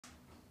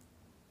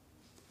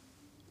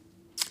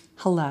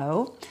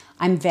Hello,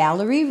 I'm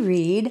Valerie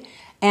Reid,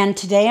 and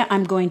today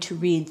I'm going to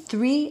read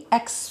three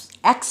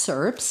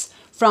excerpts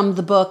from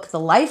the book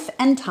The Life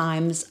and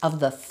Times of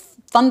the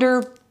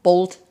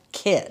Thunderbolt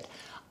Kid,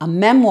 a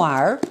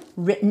memoir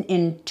written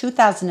in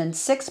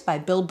 2006 by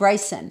Bill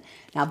Bryson.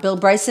 Now, Bill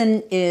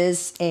Bryson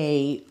is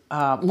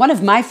one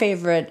of my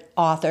favorite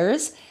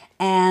authors,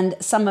 and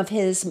some of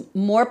his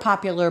more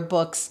popular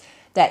books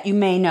that you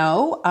may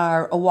know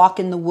are A Walk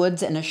in the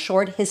Woods and A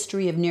Short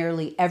History of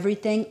Nearly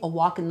Everything. A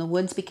Walk in the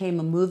Woods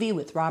became a movie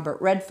with Robert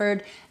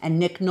Redford and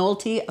Nick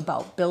Nolte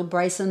about Bill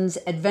Bryson's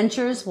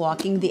adventures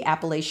walking the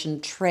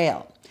Appalachian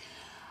Trail.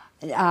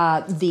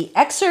 The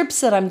excerpts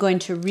that I'm going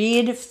to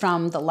read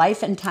from The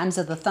Life and Times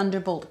of the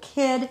Thunderbolt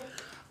Kid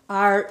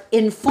are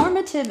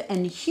informative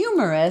and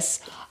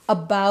humorous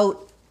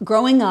about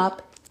growing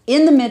up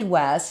in the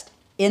Midwest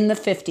in the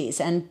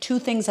 50s. And two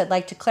things I'd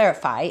like to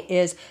clarify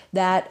is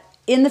that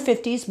in the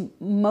 50s,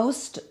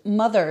 most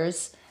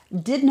mothers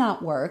did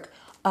not work,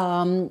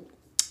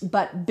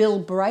 but Bill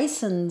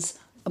Bryson's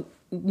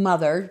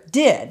mother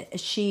did.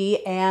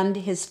 She and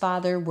his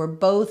father were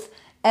both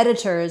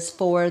editors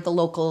for the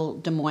local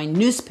Des Moines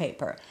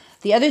newspaper.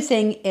 The other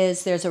thing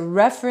is there's a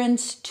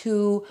reference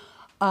to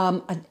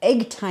an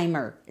egg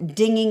timer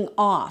dinging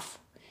off,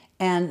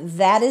 and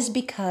that is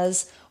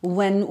because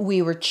when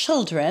we were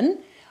children,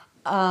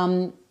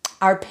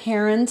 our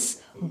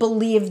parents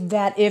believed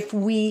that if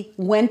we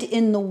went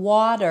in the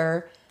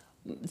water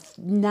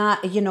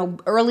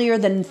earlier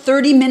than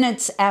 30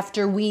 minutes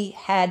after we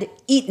had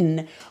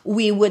eaten,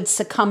 we would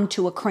succumb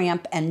to a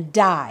cramp and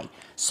die.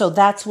 So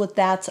that's what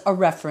that's a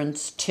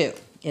reference to,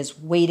 is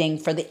waiting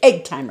for the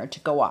egg timer to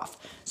go off.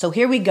 So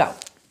here we go.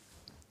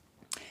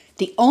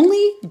 The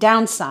only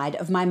downside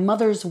of my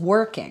mother's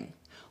working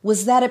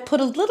was that it put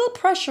a little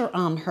pressure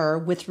on her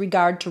with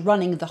regard to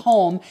running the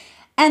home,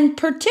 and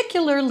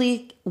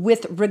particularly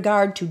with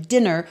regard to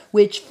dinner,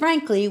 which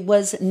frankly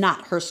was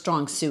not her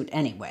strong suit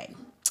anyway.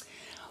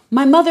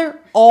 My mother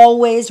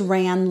always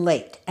ran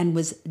late and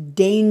was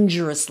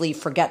dangerously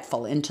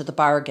forgetful into the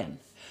bargain.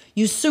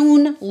 You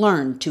soon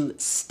learned to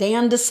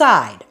stand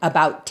aside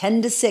about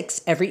 10 to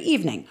 6 every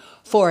evening,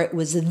 for it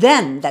was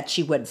then that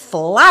she would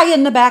fly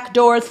in the back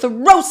door,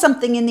 throw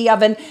something in the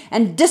oven,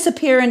 and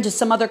disappear into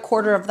some other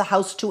quarter of the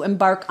house to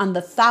embark on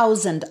the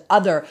 1,000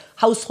 other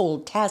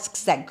household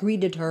tasks that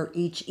greeted her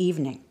each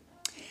evening.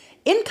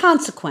 In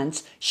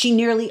consequence, she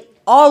nearly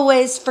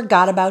always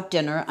forgot about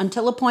dinner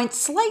until a point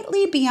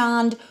slightly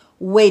beyond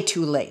way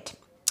too late.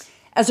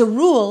 As a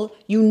rule,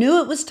 you knew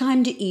it was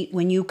time to eat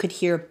when you could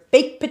hear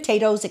baked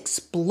potatoes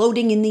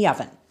exploding in the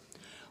oven.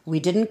 We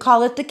didn't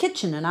call it the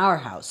kitchen in our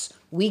house.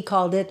 We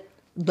called it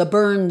the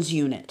Burns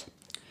unit.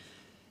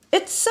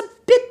 "It's a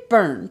bit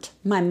burnt,"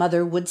 my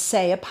mother would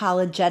say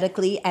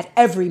apologetically at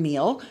every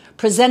meal,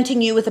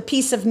 presenting you with a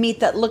piece of meat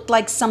that looked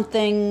like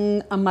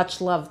something, a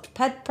much-loved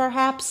pet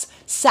perhaps,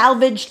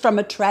 salvaged from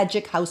a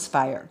tragic house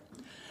fire.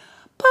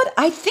 "But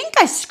I think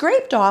I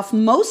scraped off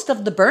most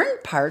of the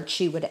burned part,"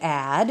 she would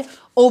add,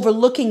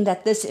 overlooking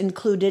that this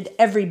included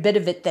every bit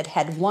of it that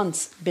had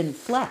once been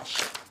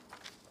flesh.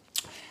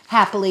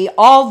 Happily,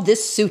 all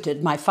this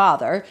suited my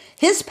father.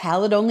 His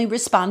palate only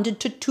responded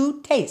to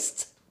two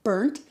tastes,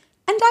 burnt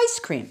and ice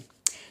cream.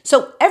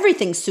 So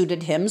everything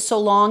suited him so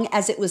long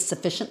as it was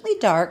sufficiently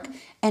dark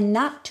and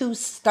not too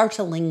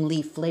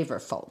startlingly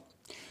flavorful.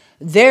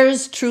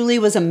 Theirs truly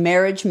was a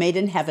marriage made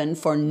in heaven,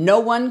 for no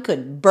one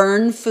could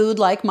burn food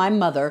like my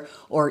mother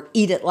or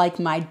eat it like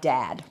my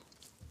dad.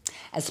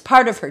 As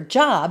part of her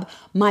job,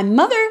 my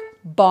mother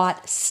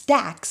bought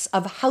stacks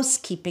of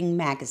housekeeping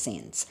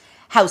magazines.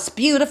 House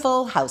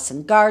Beautiful, House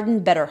and Garden,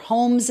 Better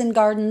Homes and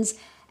Gardens,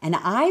 and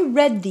I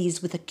read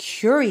these with a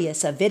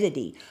curious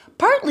avidity,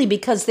 partly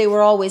because they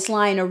were always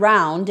lying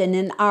around, and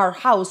in our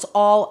house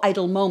all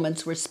idle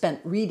moments were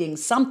spent reading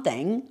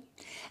something,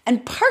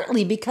 and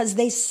partly because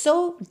they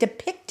so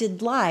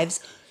depicted lives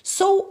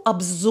so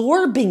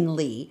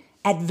absorbingly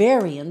at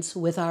variance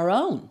with our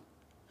own.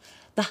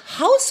 The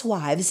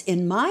housewives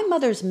in my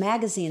mother's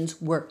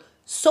magazines were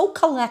so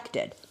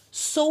collected,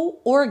 so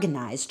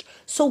organized,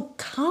 so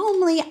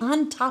calmly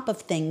on top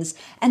of things,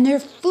 and their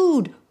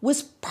food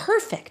was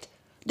perfect.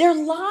 Their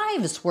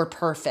lives were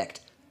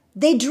perfect.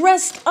 They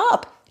dressed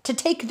up to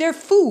take their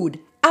food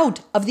out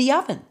of the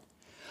oven.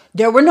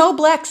 There were no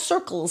black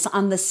circles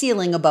on the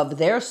ceiling above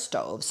their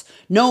stoves,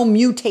 no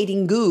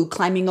mutating goo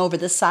climbing over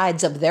the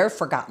sides of their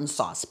forgotten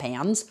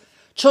saucepans.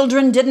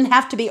 Children didn't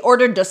have to be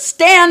ordered to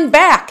stand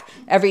back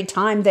every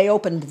time they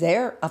opened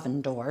their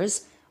oven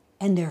doors.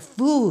 And their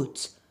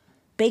foods,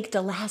 baked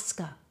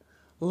Alaska,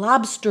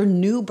 lobster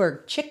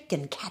Newburgh,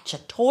 chicken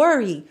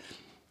cacciatore.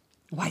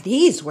 Why,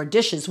 these were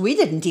dishes we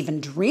didn't even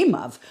dream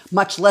of,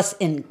 much less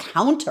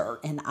encounter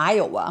in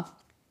Iowa.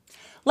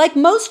 Like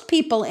most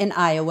people in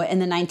Iowa in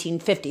the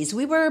 1950s,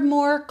 we were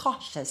more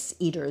cautious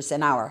eaters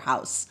in our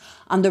house.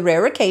 On the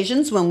rare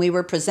occasions when we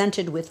were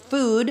presented with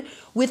food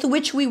with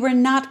which we were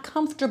not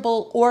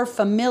comfortable or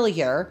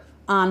familiar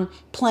on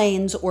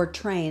planes or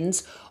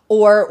trains,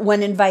 or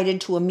when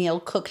invited to a meal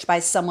cooked by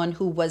someone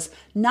who was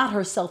not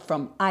herself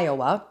from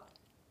Iowa,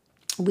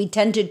 We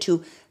tended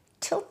to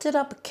tilt it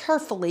up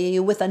carefully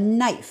with a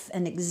knife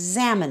and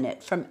examine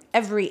it from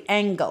every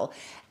angle,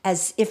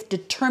 as if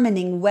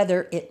determining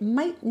whether it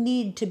might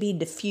need to be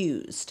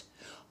diffused.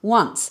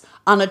 Once,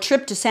 on a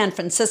trip to San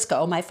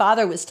Francisco, my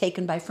father was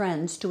taken by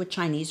friends to a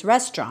Chinese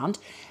restaurant,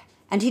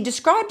 and he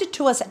described it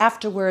to us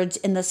afterwards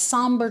in the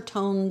somber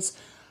tones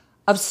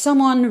of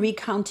someone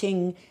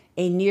recounting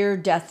a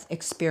near-death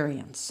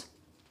experience.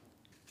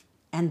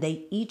 "And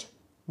they eat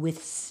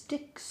with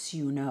sticks,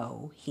 you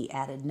know," he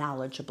added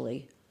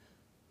knowledgeably.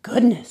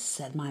 "Goodness,"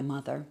 said my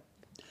mother.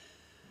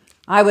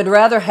 "I would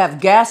rather have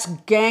gas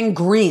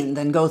gangrene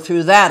than go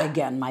through that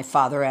again," my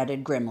father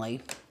added grimly.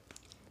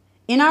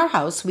 In our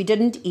house, we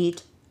didn't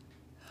eat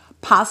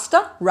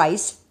pasta,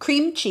 rice,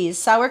 cream cheese,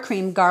 sour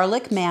cream,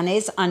 garlic,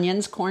 mayonnaise,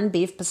 onions, corned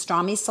beef,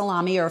 pastrami,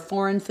 salami, or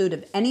foreign food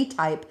of any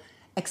type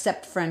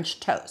except French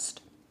toast.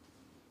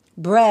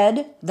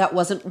 Bread that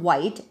wasn't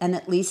white and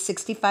at least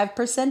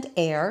 65%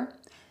 air,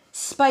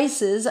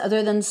 spices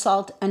other than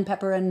salt and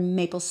pepper and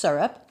maple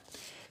syrup,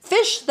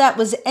 fish that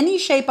was any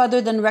shape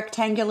other than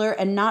rectangular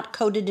and not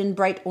coated in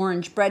bright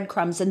orange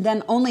breadcrumbs, and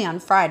then only on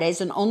Fridays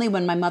and only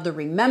when my mother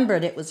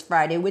remembered it was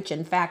Friday, which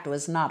in fact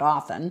was not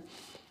often.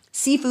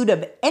 Seafood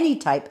of any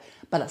type,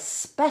 but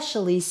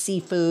especially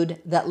seafood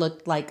that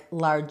looked like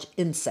large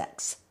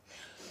insects.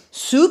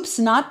 Soups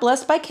not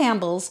blessed by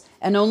Campbell's,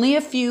 and only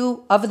a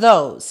few of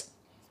those.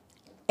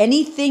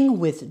 Anything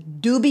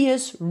with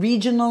dubious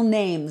regional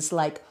names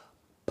like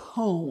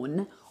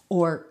pone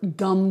or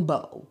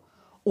gumbo,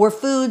 or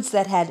foods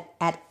that had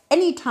at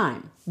any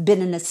time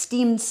been an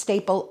esteemed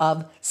staple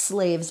of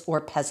slaves or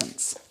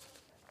peasants.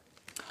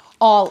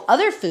 All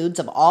other foods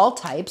of all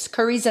types,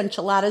 curries,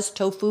 enchiladas,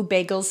 tofu,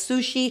 bagels,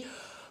 sushi,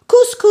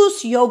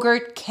 couscous,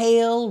 yogurt,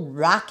 kale,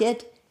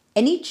 rocket,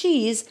 any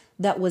cheese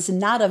that was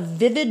not a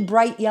vivid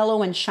bright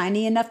yellow and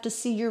shiny enough to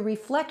see your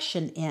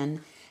reflection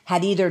in,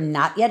 had either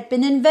not yet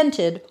been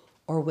invented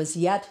or was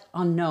yet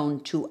unknown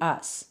to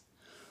us.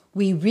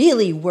 We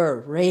really were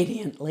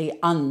radiantly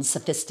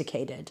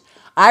unsophisticated.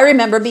 I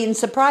remember being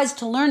surprised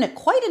to learn at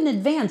quite an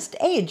advanced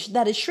age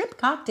that a shrimp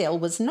cocktail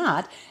was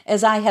not,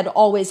 as I had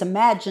always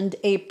imagined,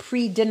 a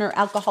pre-dinner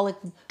alcoholic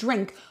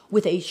drink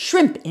with a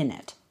shrimp in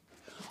it.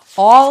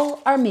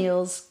 All our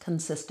meals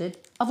consisted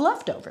of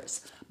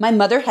leftovers. My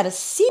mother had a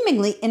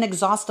seemingly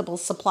inexhaustible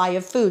supply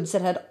of foods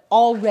that had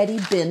already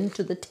been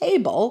to the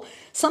table,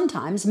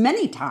 sometimes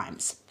many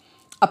times.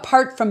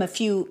 Apart from a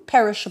few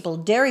perishable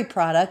dairy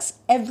products,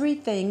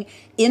 everything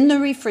in the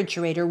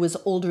refrigerator was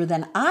older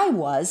than I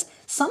was,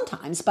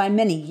 sometimes by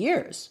many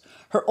years.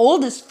 Her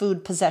oldest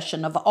food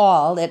possession of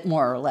all, it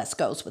more or less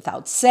goes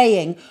without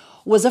saying,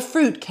 was a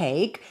fruit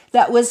cake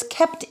that was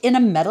kept in a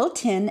metal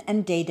tin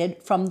and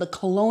dated from the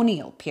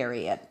colonial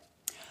period.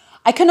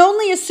 I can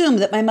only assume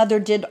that my mother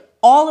did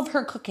all of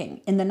her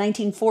cooking in the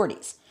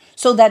 1940s,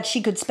 so that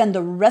she could spend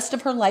the rest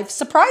of her life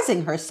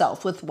surprising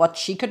herself with what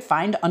she could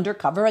find under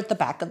cover at the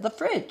back of the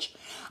fridge.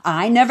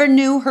 I never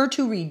knew her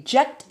to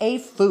reject a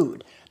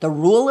food. The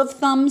rule of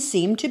thumb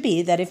seemed to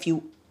be that if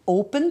you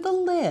opened the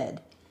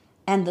lid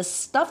and the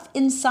stuff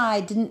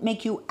inside didn't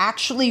make you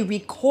actually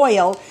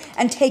recoil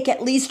and take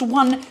at least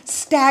one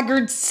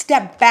staggered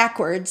step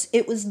backwards,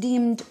 it was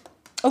deemed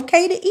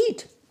okay to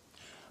eat.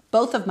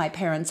 Both of my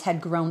parents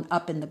had grown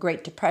up in the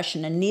Great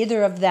Depression, and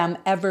neither of them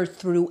ever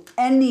threw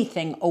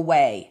anything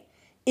away,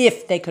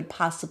 if they could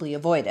possibly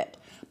avoid it.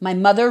 My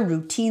mother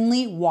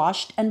routinely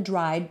washed and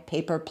dried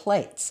paper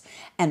plates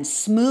and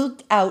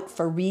smoothed out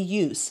for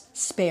reuse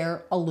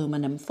spare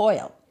aluminum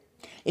foil.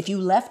 If you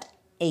left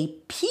a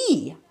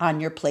pea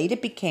on your plate,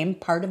 it became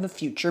part of a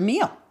future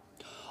meal.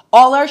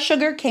 All our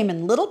sugar came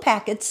in little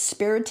packets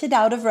spirited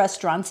out of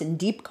restaurants in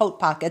deep coat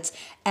pockets,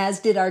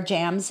 as did our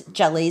jams,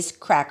 jellies,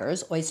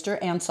 crackers, oyster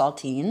and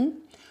saltine,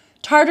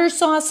 tartar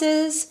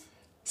sauces,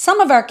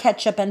 some of our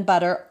ketchup and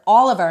butter,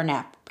 all of our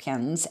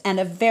napkins, and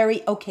a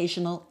very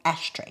occasional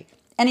ashtray.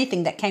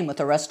 Anything that came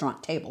with a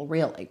restaurant table,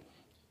 really.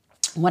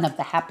 One of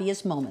the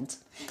happiest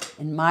moments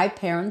in my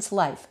parents'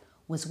 life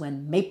was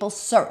when maple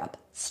syrup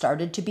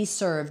started to be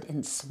served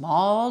in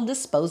small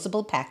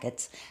disposable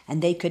packets,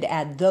 and they could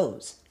add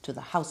those to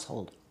the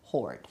household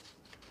hoard.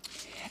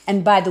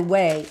 And by the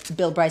way,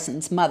 Bill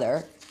Bryson's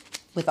mother,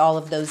 with all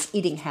of those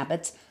eating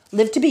habits,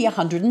 lived to be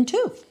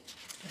 102.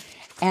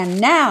 And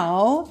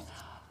now,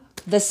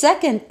 the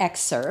second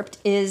excerpt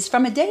is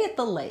from a day at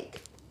the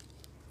lake.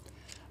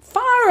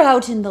 Far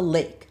out in the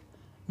lake,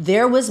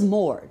 there was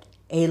moored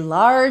a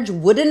large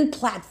wooden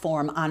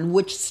platform on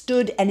which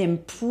stood an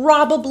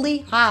improbably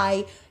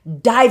high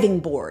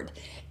diving board,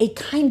 a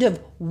kind of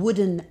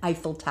wooden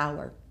Eiffel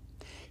Tower.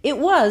 It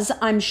was,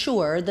 I'm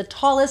sure, the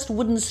tallest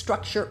wooden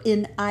structure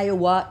in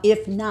Iowa,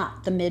 if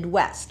not the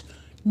Midwest.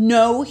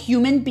 No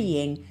human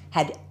being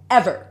had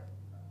ever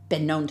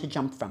been known to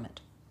jump from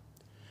it.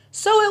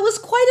 So it was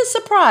quite a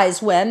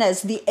surprise when,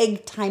 as the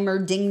egg timer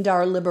dinged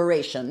our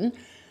liberation,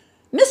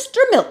 Mr.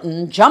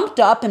 Milton jumped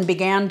up and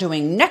began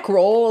doing neck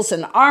rolls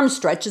and arm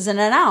stretches and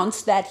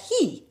announced that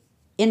he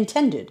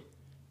intended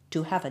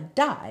to have a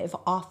dive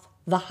off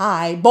the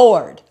high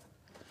board.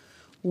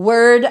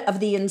 Word of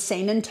the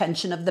insane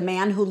intention of the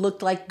man who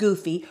looked like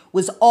Goofy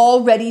was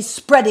already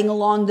spreading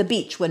along the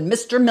beach when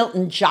Mr.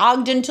 Milton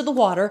jogged into the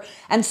water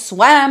and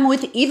swam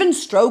with even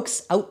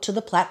strokes out to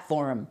the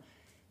platform.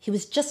 He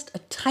was just a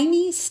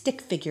tiny stick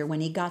figure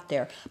when he got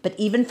there, but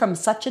even from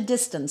such a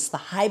distance, the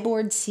high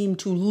board seemed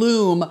to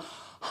loom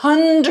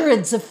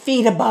hundreds of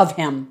feet above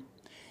him.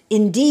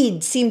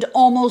 Indeed, seemed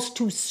almost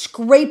to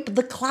scrape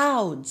the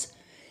clouds.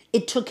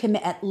 It took him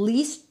at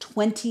least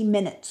 20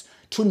 minutes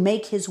to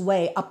make his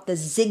way up the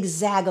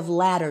zigzag of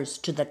ladders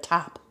to the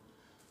top.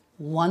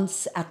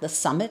 Once at the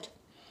summit,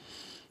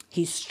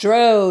 he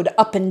strode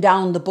up and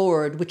down the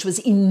board, which was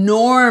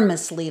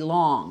enormously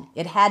long.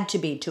 It had to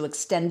be to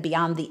extend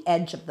beyond the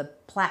edge of the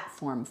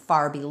platform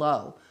far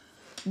below.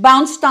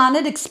 Bounced on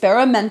it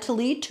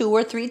experimentally 2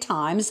 or 3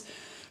 times,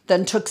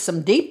 then took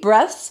some deep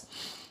breaths,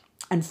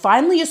 and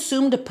finally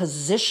assumed a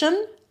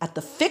position at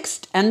the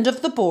fixed end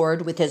of the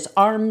board with his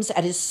arms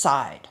at his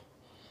side.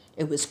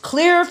 It was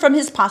clear from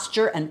his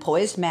posture and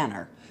poised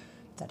manner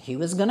that he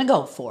was going to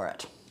go for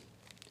it.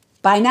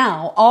 By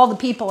now, all the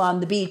people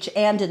on the beach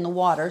and in the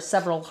water,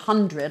 several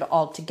hundred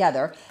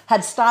altogether,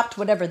 had stopped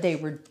whatever they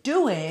were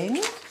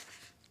doing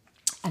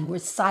and were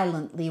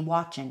silently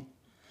watching.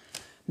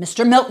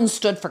 Mr. Milton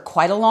stood for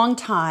quite a long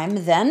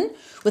time. Then,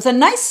 with a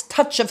nice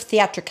touch of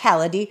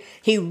theatricality,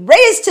 he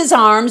raised his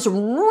arms,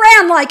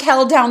 ran like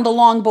hell down the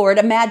longboard.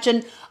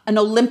 Imagine an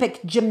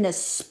Olympic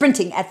gymnast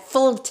sprinting at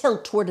full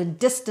tilt toward a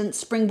distant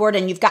springboard,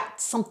 and you've got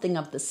something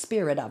of the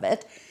spirit of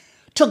it.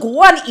 Took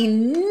one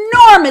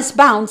enormous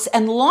bounce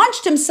and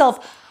launched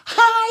himself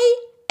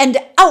high and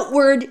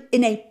outward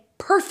in a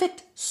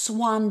perfect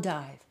swan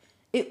dive.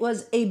 It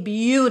was a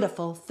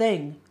beautiful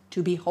thing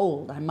to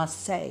behold, I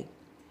must say.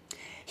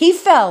 He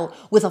fell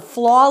with a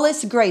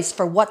flawless grace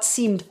for what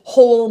seemed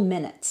whole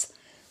minutes.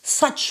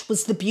 Such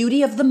was the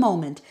beauty of the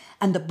moment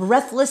and the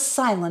breathless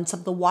silence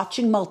of the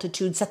watching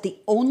multitudes that the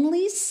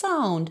only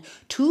sound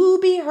to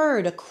be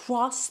heard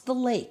across the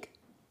lake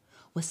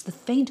was the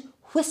faint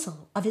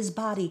whistle of his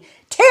body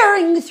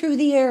tearing through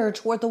the air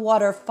toward the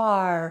water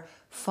far,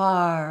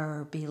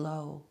 far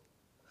below.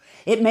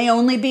 It may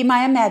only be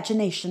my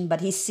imagination,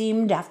 but he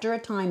seemed after a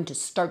time to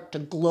start to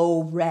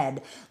glow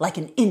red like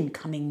an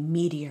incoming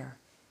meteor.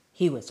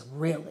 He was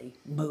really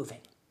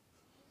moving.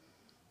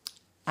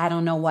 I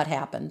don't know what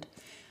happened.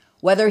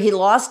 Whether he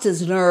lost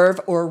his nerve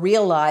or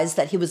realized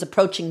that he was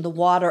approaching the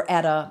water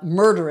at a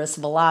murderous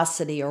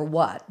velocity or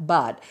what,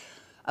 but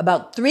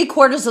about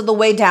 3/4 of the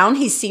way down,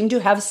 he seemed to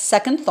have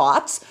second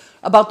thoughts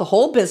about the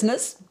whole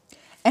business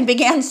and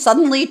began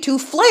suddenly to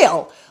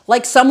flail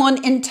like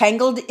someone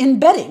entangled in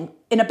bedding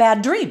in a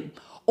bad dream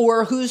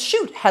or whose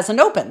chute hasn't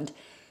opened.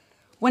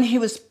 When he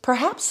was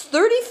perhaps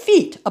 30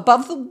 feet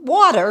above the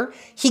water,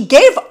 he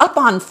gave up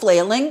on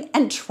flailing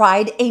and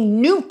tried a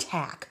new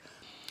tack.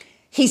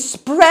 He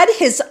spread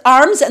his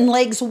arms and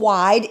legs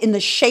wide in the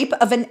shape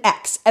of an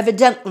X,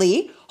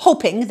 evidently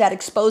hoping that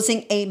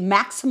exposing a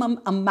maximum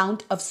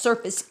amount of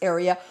surface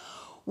area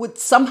would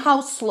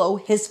somehow slow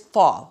his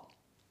fall.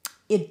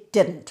 It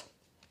didn't.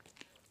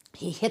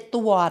 He hit the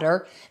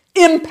water,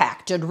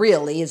 impacted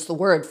really is the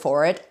word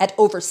for it, at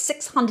over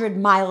 600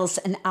 miles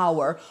an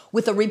hour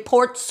with a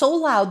report so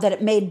loud that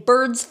it made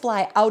birds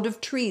fly out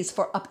of trees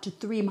for up to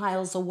 3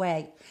 miles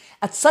away.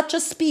 At such a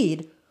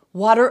speed,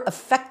 water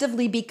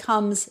effectively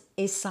becomes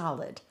a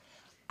solid.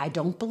 I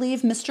don't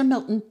believe Mr.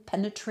 Milton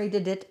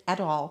penetrated it at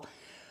all,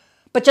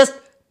 but just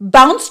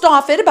bounced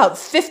off it about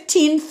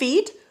 15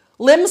 feet,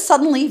 limbs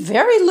suddenly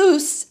very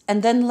loose,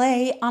 and then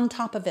lay on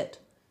top of it,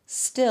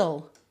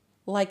 still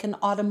like an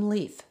autumn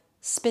leaf,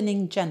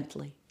 spinning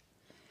gently.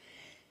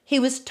 He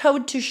was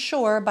towed to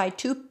shore by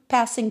 2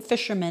 passing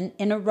fishermen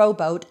in a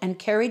rowboat and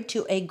carried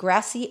to a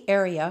grassy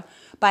area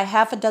by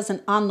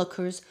 6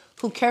 onlookers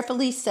who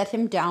carefully set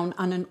him down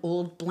on an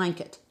old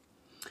blanket.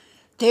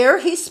 There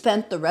he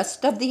spent the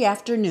rest of the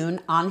afternoon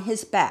on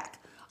his back,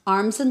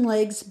 arms and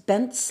legs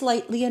bent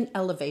slightly and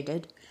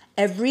elevated,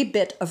 every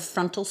bit of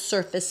frontal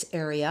surface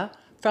area,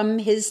 from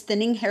his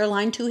thinning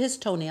hairline to his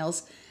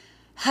toenails,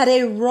 had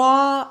a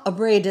raw,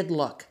 abraded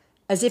look,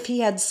 as if he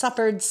had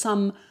suffered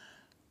some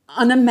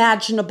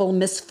unimaginable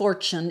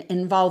misfortune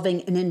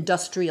involving an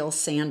industrial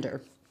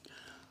sander.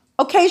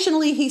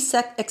 Occasionally he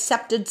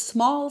accepted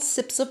small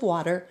sips of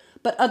water,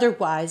 but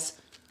otherwise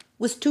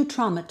was too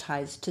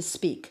traumatized to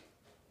speak.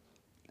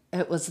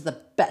 It was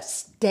the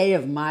best day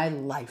of my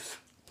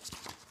life.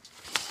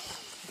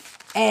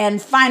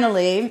 And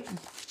finally,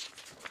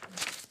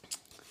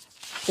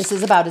 this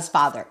is about his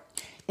father.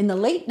 In the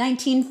late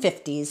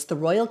 1950s, the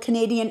Royal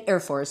Canadian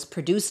Air Force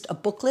produced a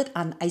booklet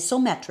on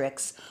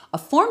isometrics, a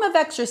form of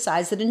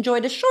exercise that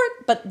enjoyed a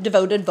short but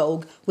devoted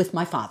vogue with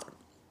my father.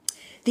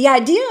 The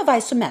idea of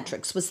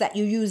isometrics was that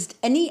you used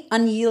any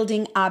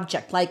unyielding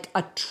object like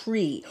a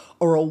tree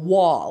or a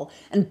wall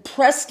and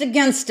pressed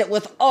against it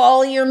with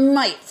all your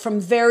might from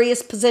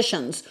various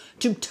positions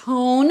to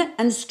tone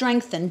and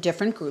strengthen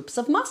different groups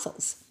of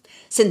muscles.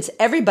 Since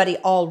everybody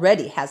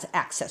already has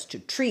access to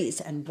trees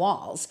and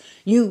walls,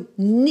 you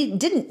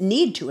didn't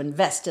need to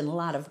invest in a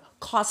lot of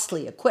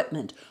costly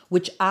equipment,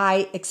 which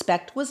I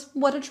expect was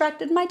what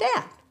attracted my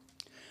dad.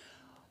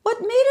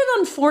 What made it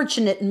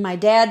unfortunate in my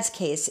dad's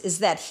case is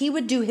that he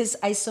would do his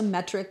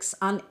isometrics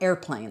on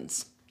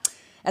airplanes.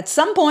 At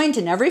some point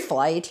in every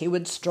flight, he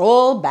would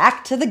stroll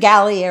back to the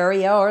galley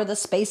area or the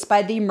space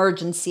by the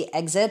emergency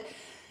exit,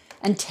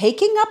 and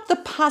taking up the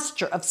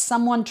posture of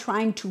someone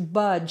trying to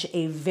budge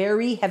a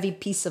very heavy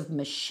piece of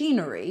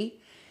machinery,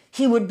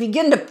 he would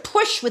begin to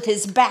push with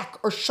his back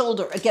or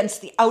shoulder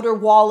against the outer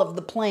wall of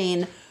the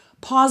plane,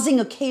 pausing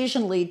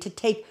occasionally to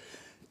take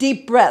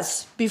deep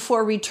breaths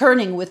before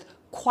returning with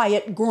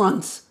quiet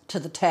grunts to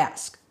the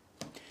task.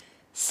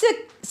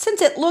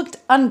 Since it looked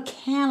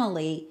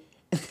uncannily,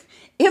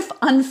 if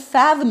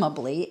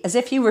unfathomably, as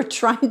if he were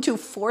trying to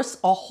force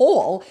a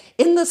hole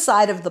in the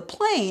side of the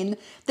plane,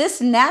 this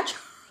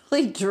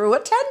naturally drew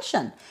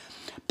attention.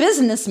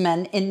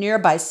 Businessmen in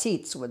nearby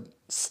seats would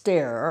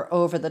stare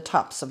over the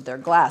tops of their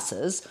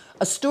glasses.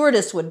 A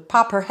stewardess would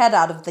pop her head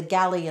out of the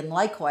galley and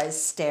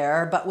likewise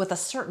stare, but with a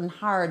certain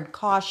hard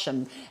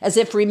caution, as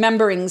if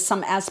remembering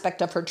some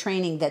aspect of her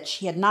training that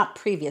she had not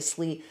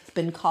previously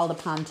been called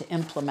upon to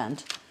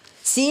implement.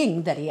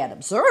 Seeing that he had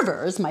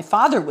observers, my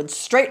father would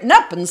straighten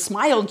up and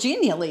smile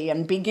genially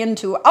and begin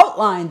to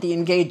outline the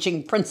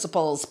engaging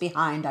principles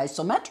behind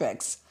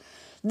isometrics.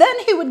 Then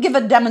he would give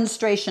a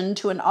demonstration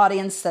to an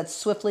audience that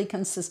swiftly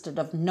consisted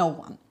of no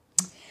one.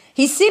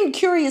 He seemed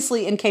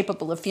curiously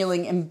incapable of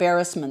feeling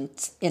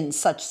embarrassment in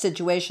such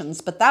situations,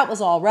 but that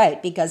was all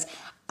right because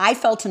I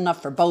felt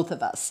enough for both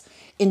of us.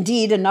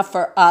 Indeed, enough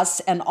for us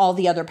and all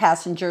the other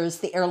passengers,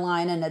 the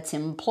airline and its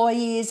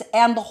employees,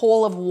 and the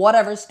whole of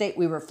whatever state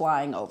we were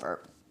flying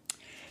over.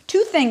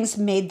 Two things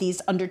made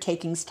these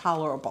undertakings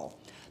tolerable.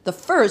 The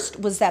first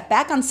was that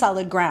back on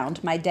solid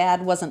ground, my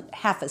dad wasn't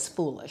half as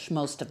foolish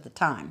most of the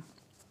time.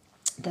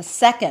 The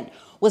second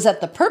was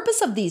that the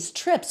purpose of these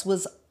trips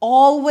was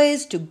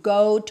always to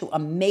go to a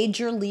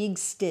major league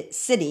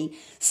city,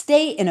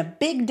 stay in a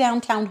big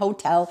downtown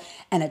hotel,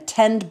 and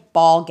attend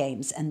ball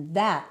games, and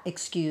that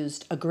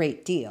excused a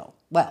great deal.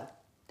 Well,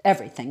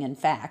 everything, in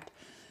fact.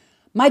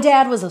 My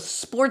dad was a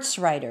sports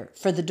writer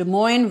for the Des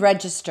Moines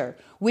Register,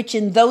 which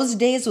in those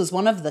days was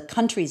one of the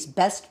country's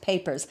best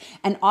papers,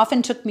 and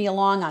often took me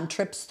along on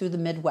trips through the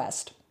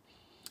Midwest.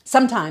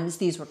 Sometimes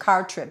these were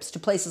car trips to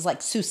places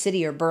like Sioux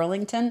City or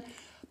Burlington,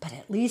 but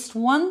at least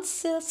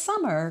once a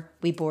summer,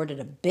 we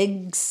boarded a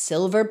big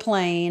silver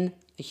plane,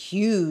 a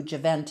huge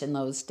event in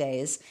those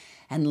days,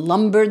 and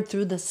lumbered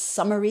through the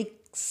summery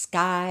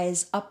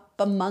skies up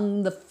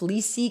among the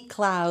fleecy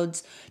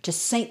clouds to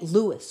St.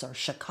 Louis or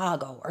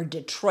Chicago or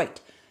Detroit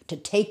to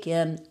take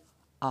in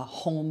a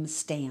home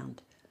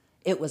stand.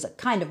 It was a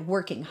kind of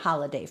working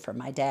holiday for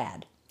my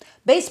dad.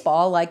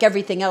 Baseball, like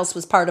everything else,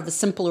 was part of a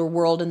simpler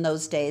world in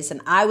those days,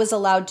 and I was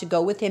allowed to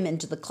go with him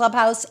into the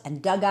clubhouse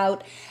and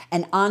dugout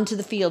and onto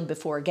the field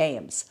before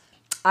games.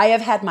 I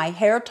have had my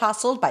hair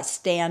tousled by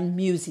Stan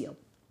Musial.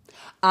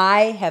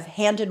 I have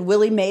handed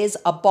Willie Mays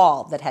a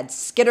ball that had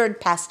skittered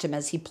past him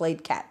as he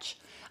played catch.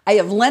 I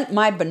have lent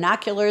my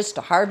binoculars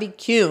to Harvey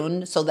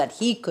Kuhn so that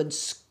he could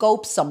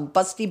scope some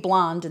busty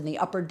blonde in the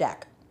upper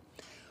deck.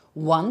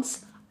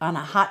 Once, on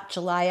a hot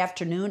July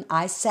afternoon,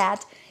 I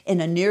sat in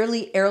a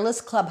nearly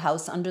airless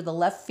clubhouse under the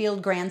left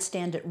field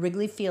grandstand at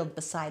Wrigley Field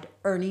beside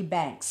Ernie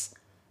Banks,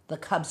 the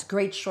Cubs'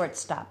 great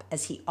shortstop,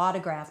 as he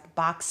autographed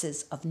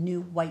boxes of new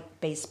white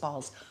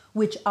baseballs,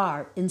 which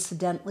are,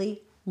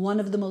 incidentally, one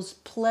of the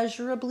most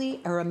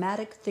pleasurably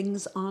aromatic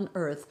things on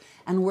earth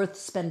and worth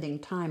spending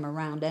time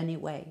around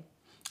anyway.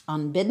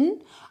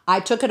 Unbidden,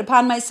 I took it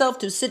upon myself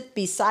to sit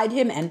beside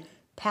him and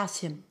pass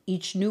him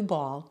each new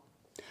ball.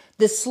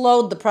 This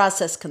slowed the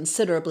process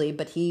considerably,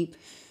 but he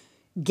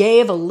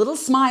gave a little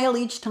smile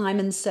each time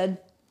and said,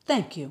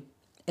 "Thank you,"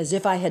 as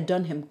if I had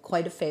done him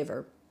quite a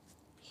favor.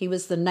 He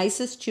was the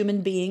nicest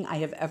human being I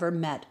have ever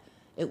met.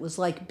 It was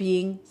like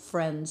being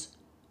friends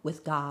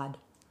with God.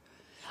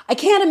 I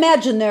can't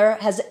imagine there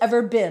has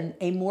ever been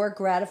a more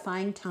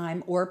gratifying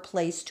time or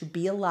place to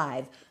be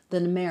alive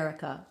than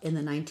America in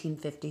the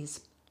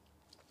 1950s.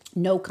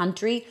 No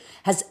country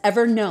has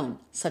ever known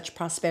such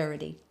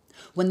prosperity.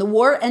 When the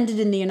war ended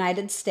in the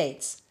United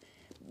States,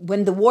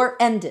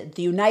 the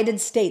United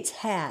States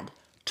had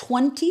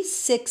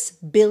 $26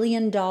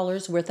 billion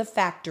worth of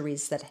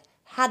factories that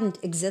hadn't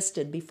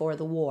existed before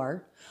the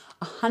war,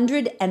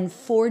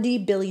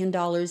 $140 billion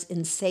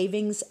in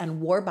savings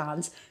and war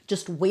bonds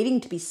just waiting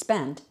to be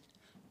spent,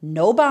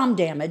 no bomb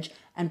damage,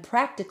 and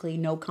practically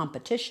no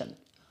competition.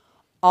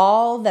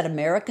 All that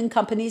American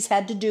companies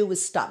had to do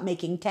was stop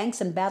making tanks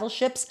and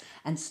battleships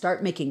and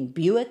start making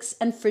Buicks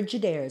and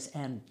Frigidaires,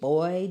 and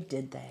boy,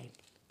 did they.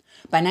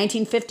 By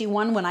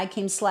 1951, when I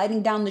came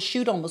sliding down the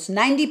chute, almost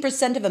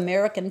 90% of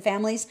American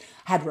families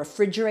had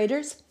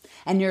refrigerators,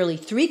 and nearly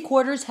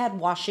 3/4 had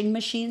washing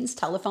machines,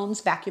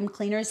 telephones, vacuum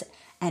cleaners,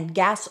 and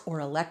gas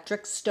or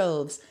electric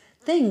stoves,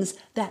 things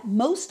that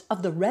most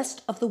of the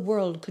rest of the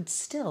world could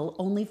still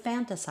only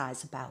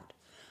fantasize about.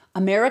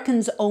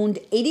 Americans owned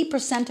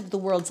 80% of the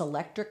world's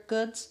electric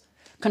goods,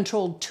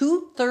 controlled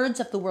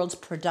 2/3 of the world's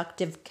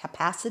productive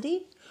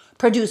capacity,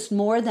 produced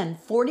more than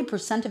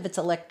 40% of its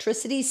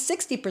electricity,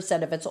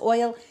 60% of its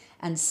oil,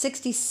 and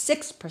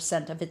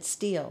 66% of its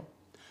steel.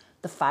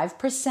 The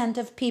 5%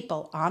 of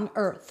people on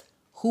Earth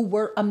who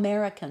were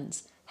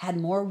Americans had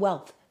more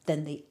wealth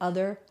than the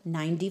other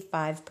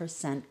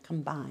 95%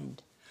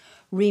 combined.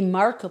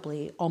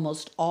 Remarkably,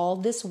 almost all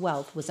this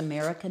wealth was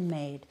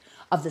American-made.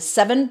 Of the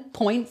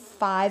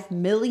 7.5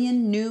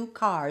 million new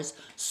cars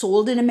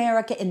sold in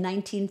America in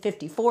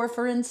 1954,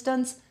 for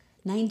instance,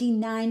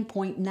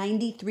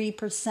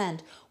 99.93%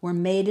 were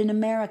made in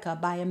America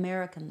by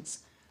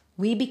Americans.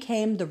 We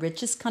became the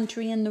richest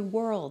country in the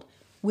world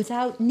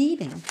without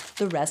needing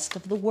the rest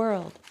of the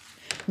world.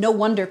 No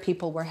wonder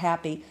people were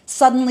happy.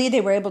 Suddenly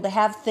they were able to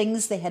have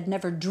things they had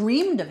never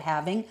dreamed of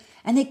having,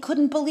 and they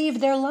couldn't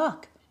believe their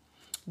luck.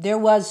 There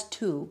was,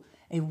 too,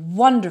 a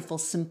wonderful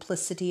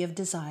simplicity of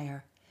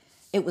desire.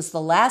 It was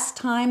the last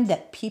time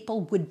that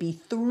people would be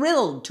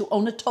thrilled to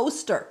own a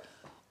toaster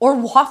or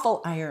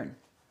waffle iron.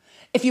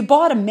 If you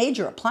bought a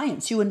major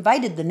appliance, you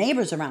invited the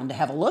neighbors around to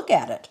have a look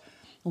at it.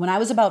 When I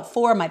was about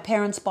 4, my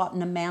parents bought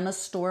an Amana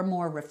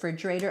Stormore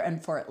refrigerator,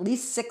 and for at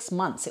least 6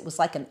 months, it was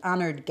like an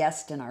honored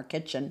guest in our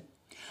kitchen.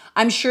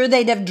 I'm sure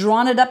they'd have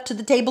drawn it up to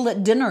the table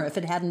at dinner if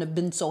it hadn't have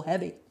been so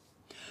heavy.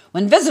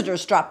 When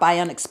visitors dropped by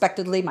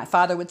unexpectedly, my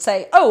father would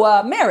say,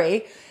 "Oh,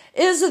 Mary,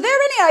 is there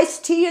any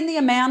iced tea in the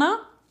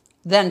Amana?"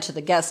 Then to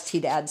the guests,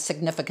 he'd add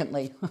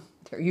significantly,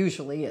 "There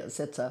usually is.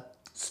 It's a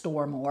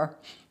Stormore."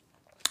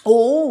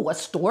 "Oh, a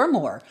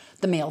Stormore,"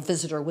 the male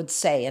visitor would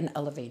say and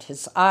elevate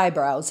his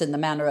eyebrows in the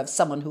manner of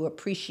someone who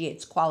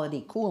appreciates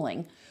quality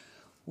cooling.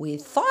 We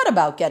thought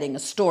about getting a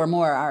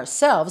Stormore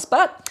ourselves,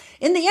 but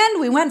in the end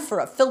we went for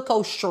a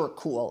Philco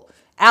Surecool.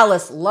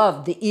 Alice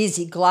loved the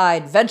Easy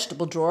Glide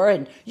vegetable drawer,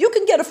 and you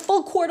can get a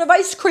full quart of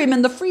ice cream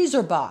in the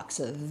freezer box.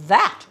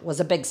 That was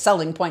a big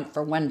selling point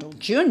for Wendell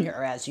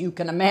Jr., as you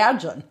can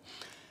imagine.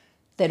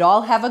 They'd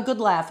all have a good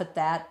laugh at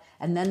that,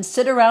 and then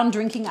sit around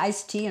drinking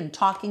iced tea and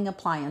talking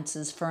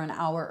appliances for an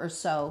hour or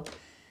so.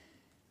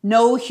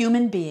 No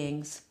human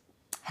beings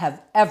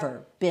have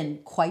ever been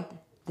quite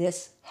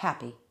this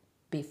happy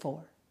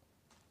before.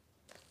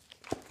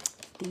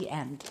 The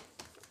end.